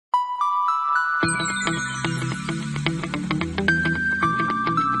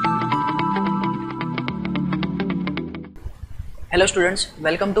Hello students,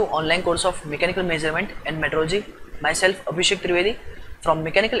 welcome to online course of Mechanical Measurement and Metrology. Myself Abhishek Trivedi from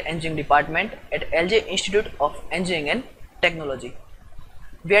Mechanical Engineering Department at LJ Institute of Engineering and Technology.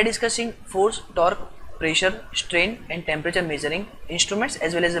 We are discussing force, torque, pressure, strain and temperature measuring instruments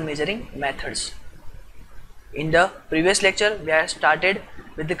as well as the measuring methods. In the previous lecture, we have started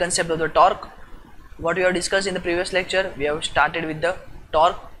with the concept of the torque. What we have discussed in the previous lecture, we have started with the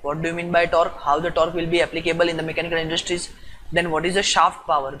torque. What do you mean by torque? How the torque will be applicable in the mechanical industries? Then what is the shaft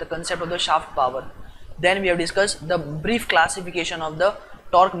power, the concept of the shaft power. Then we have discussed the brief classification of the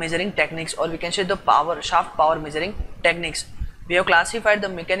torque measuring techniques, or we can say the shaft power measuring techniques. We have classified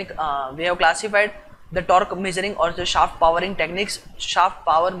the torque measuring or the shaft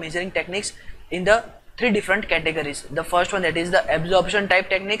power measuring techniques in the three different categories. The first one, that is the absorption type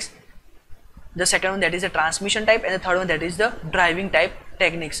techniques, the second one, that is the transmission type, and the third one, that is the driving type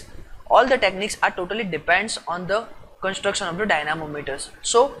techniques. All the techniques are totally depends on the construction of the dynamometers.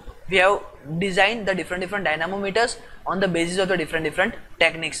 So we have designed the different dynamometers on the basis of the different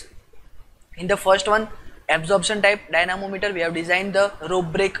techniques. In the first one, absorption type dynamometer, we have designed the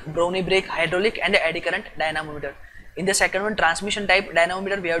rope brake, Prony brake, hydraulic and the eddy current dynamometer. In the second one, transmission type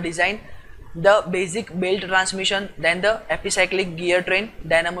dynamometer, we have designed the basic belt transmission, then the epicyclic gear train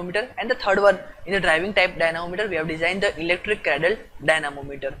dynamometer, and the third one, in the driving type dynamometer, we have designed the electric cradle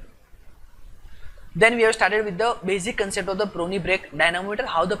dynamometer. Then we have started with the basic concept of the Prony brake dynamometer,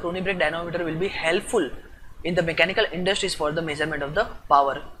 how the Prony brake dynamometer will be helpful in the mechanical industries for the measurement of the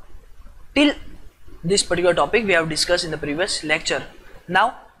power. Till this particular topic we have discussed in the previous lecture.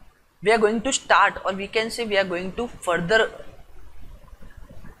 Now we are going to start, or we can say we are going to further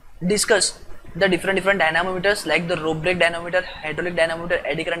discuss the different dynamometers like the rope brake dynamometer, hydraulic dynamometer,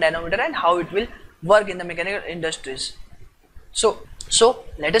 eddy current dynamometer, and how it will work in the mechanical industries. So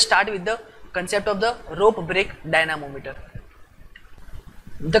let us start with the concept of the rope brake dynamometer.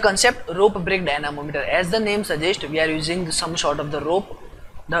 The concept rope brake dynamometer, as the name suggests, we are using some sort of the rope.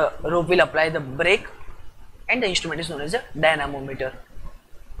 The rope will apply the brake and the instrument is known as a dynamometer.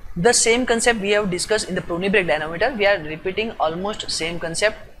 The same concept we have discussed in the Prony brake dynamometer, we are repeating almost same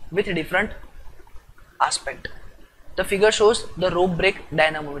concept with different aspect. The figure shows the rope brake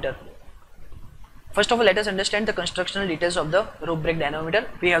dynamometer. First of all, let us understand the constructional details of the rope brake dynamometer.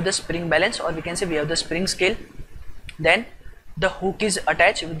 We have the spring balance, or we can say we have the spring scale. Then the hook is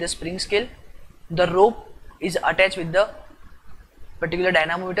attached with the spring scale. The rope is attached with the particular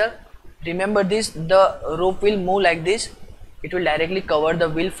dynamometer. Remember this, the rope will move like this. It will directly cover the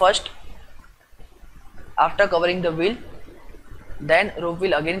wheel first. After covering the wheel, then rope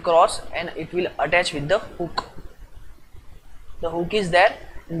will again cross and it will attach with the hook. The hook is there.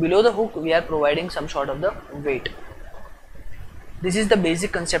 Below the hook we are providing some sort of the weight. This is the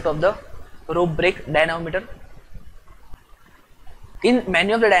basic concept of the rope brake dynamometer. In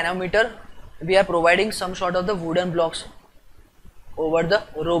many of the dynamometer, we are providing some sort of the wooden blocks over the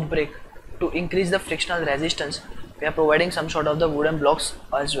rope brake to increase the frictional resistance. We are providing some sort of the wooden blocks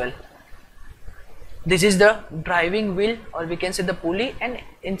as well. This is the driving wheel, or we can say the pulley, and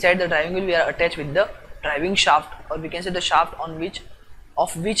inside the driving wheel we are attached with the driving shaft, or we can say the shaft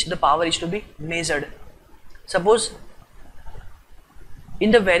of which the power is to be measured. Suppose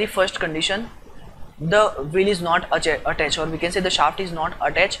in the very first condition the wheel is not attached, or we can say the shaft is not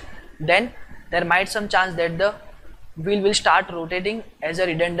attached, then there might some chance that the wheel will start rotating as a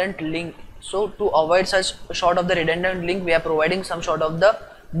redundant link. So to avoid such sort of the redundant link, we are providing some sort of the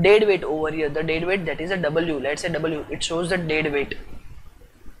dead weight over here. The dead weight, that is a W, let's say W, it shows the dead weight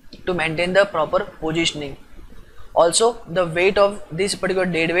to maintain the proper positioning. Also the weight of this particular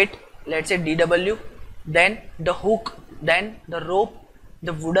dead weight, let's say DW, then the hook, then the rope,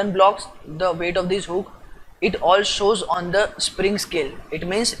 the wooden blocks, the weight of this hook, it all shows on the spring scale. It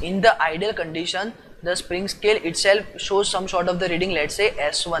means in the ideal condition the spring scale itself shows some sort of the reading, let's say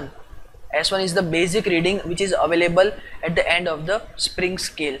S1. S1 is the basic reading which is available at the end of the spring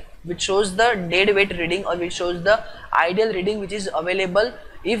scale, which shows the dead weight reading, or which shows the ideal reading which is available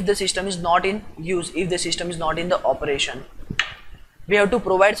if the system is not in use, if the system is not in the operation. We have to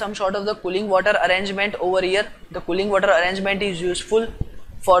provide some sort of the cooling water arrangement over here. The cooling water arrangement is useful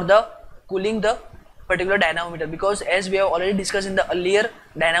for the cooling the particular dynamometer, because as we have already discussed in the earlier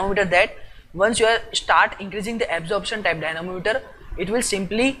dynamometer, that once you start increasing the absorption type dynamometer, it will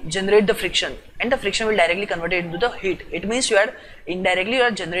simply generate the friction, and the friction will directly convert it into the heat. It means you are indirectly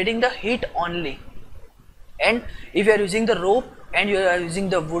generating the heat only. And if you are using the rope and you are using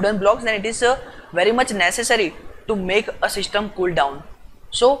the wooden blocks, then it is very much necessary to make a system cool down.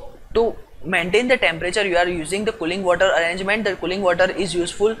 So to maintain the temperature, you are using the cooling water arrangement. The cooling water is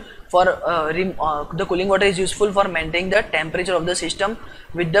useful for maintaining the temperature of the system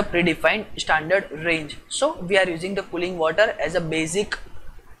with the predefined standard range. So we are using the cooling water as a basic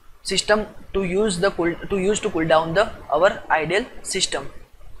system to use to cool down our ideal system.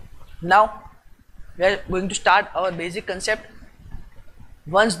 Now we are going to start our basic concept.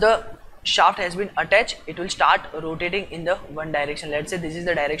 Once the shaft has been attached, it will start rotating in the one direction. Let's say this is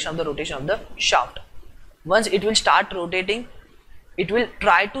the direction of the rotation of the shaft. Once it will start rotating, it will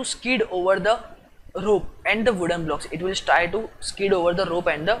try to skid over the rope and the wooden blocks. It will try to skid over the rope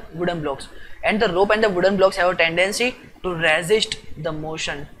and the wooden blocks, and the rope and the wooden blocks have a tendency to resist the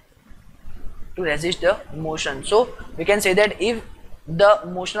motion. So we can say that if the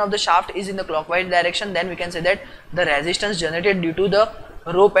motion of the shaft is in the clockwise direction, then we can say that the resistance generated due to the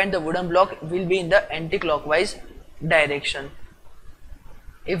rope and the wooden block will be in the anti-clockwise direction.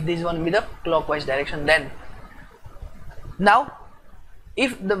 If this one will be the clockwise direction, then now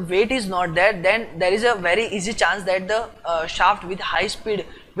if the weight is not there, then there is a very easy chance that the shaft with high speed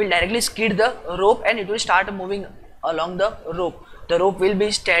will directly skid the rope and it will start moving along the rope. The rope will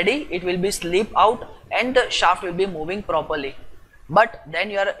be steady, it will be slip out, and the shaft will be moving properly. But then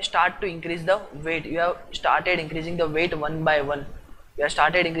you are start to increase the weight. You have started increasing the weight one by one. As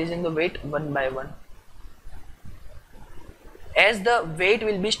the weight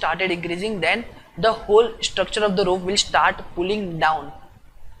will be started increasing, then the whole structure of the rope will start pulling down.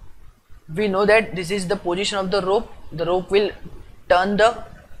 We know that this is the position of the rope. The rope will turn the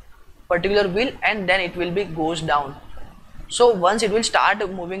particular wheel and then it will be goes down. So once it will start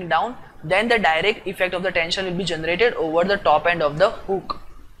moving down, then the direct effect of the tension will be generated over the top end of the hook.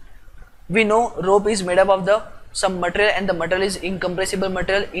 We know rope is made up of some material, and the material is incompressible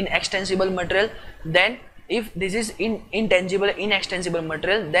material, inextensible material. Then if this is inextensible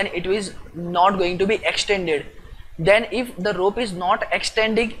material, then it is not going to be extended. Then if the rope is not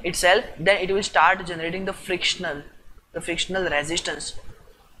extending itself, then it will start generating the frictional resistance.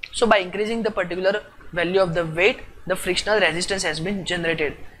 So by increasing the particular value of the weight, the frictional resistance has been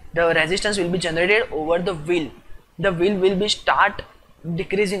generated. The resistance will be generated over the wheel. The wheel will be start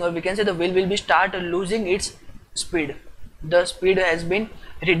decreasing, or we can say the wheel will be start losing its speed. The speed has been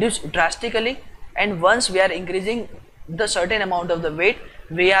reduced drastically, and once we are increasing the certain amount of the weight,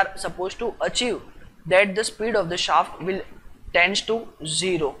 we are supposed to achieve that the speed of the shaft will tends to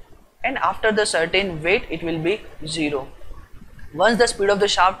 0, and after the certain weight it will be 0. Once the speed of the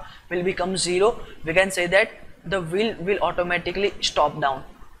shaft will become 0, we can say that the wheel will automatically stop down,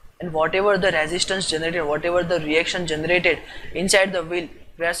 and whatever the resistance generated, whatever the reaction generated inside the wheel,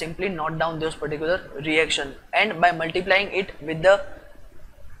 we are simply note down those particular reaction, and by multiplying it with the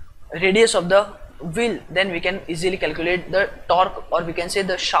radius of the wheel, then we can easily calculate the torque, or we can say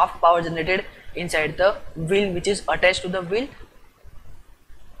the shaft power generated inside the wheel which is attached to the wheel.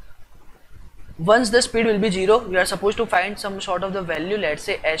 Once the speed will be 0, we are supposed to find some sort of the value, let's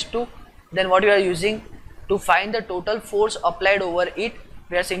say S2. Then what we are using to find the total force applied over it,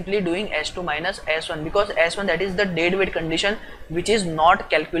 we are simply doing S2 minus S1, because S1, that is the dead weight condition, which is not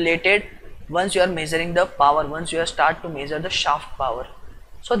calculated once you are measuring the power, once you start to measure the shaft power.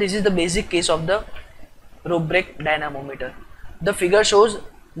 So this is the basic case of the rope brake dynamometer. The figure shows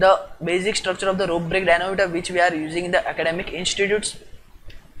the basic structure of the rope brake dynamometer which we are using in the academic institutes.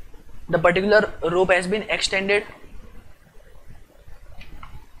 The particular rope has been extended.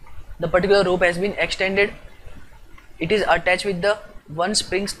 It is attached with the one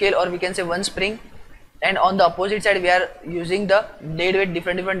spring scale, or we can say one spring, and on the opposite side we are using the dead weight.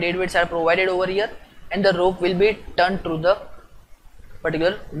 Different dead weights are provided over here, and the rope will be turned through the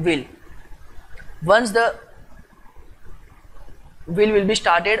particular wheel. Once the wheel will be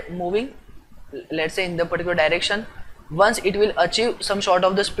started moving, let's say in the particular direction, once it will achieve some sort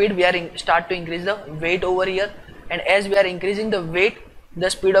of the speed, we are start to increase the weight over here, and as we are increasing the weight, the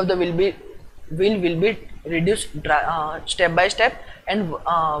speed of the wheel will be reduced step by step, and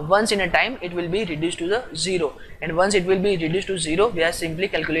once in a time it will be reduced to the 0, and once it will be reduced to 0, we are simply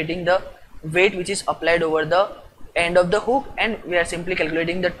calculating the weight which is applied over the end of the hook, and we are simply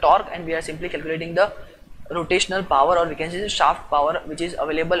calculating the torque, and we are simply calculating the rotational power, or we can say the shaft power which is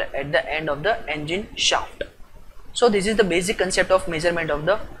available at the end of the engine shaft. So this is the basic concept of measurement of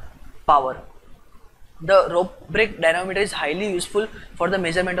the power. The rope brake dynamometer is highly useful for the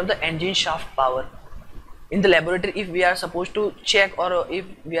measurement of the engine shaft power. In the laboratory, if we are supposed to check, or if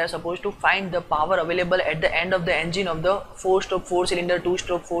we are supposed to find the power available at the end of the engine of the 4-stroke 4-cylinder,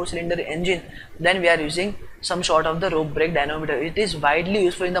 2-stroke 4-cylinder engine, then we are using some sort of the rope brake dynamometer. It is widely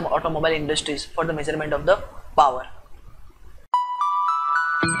useful in the automobile industries for the measurement of the power.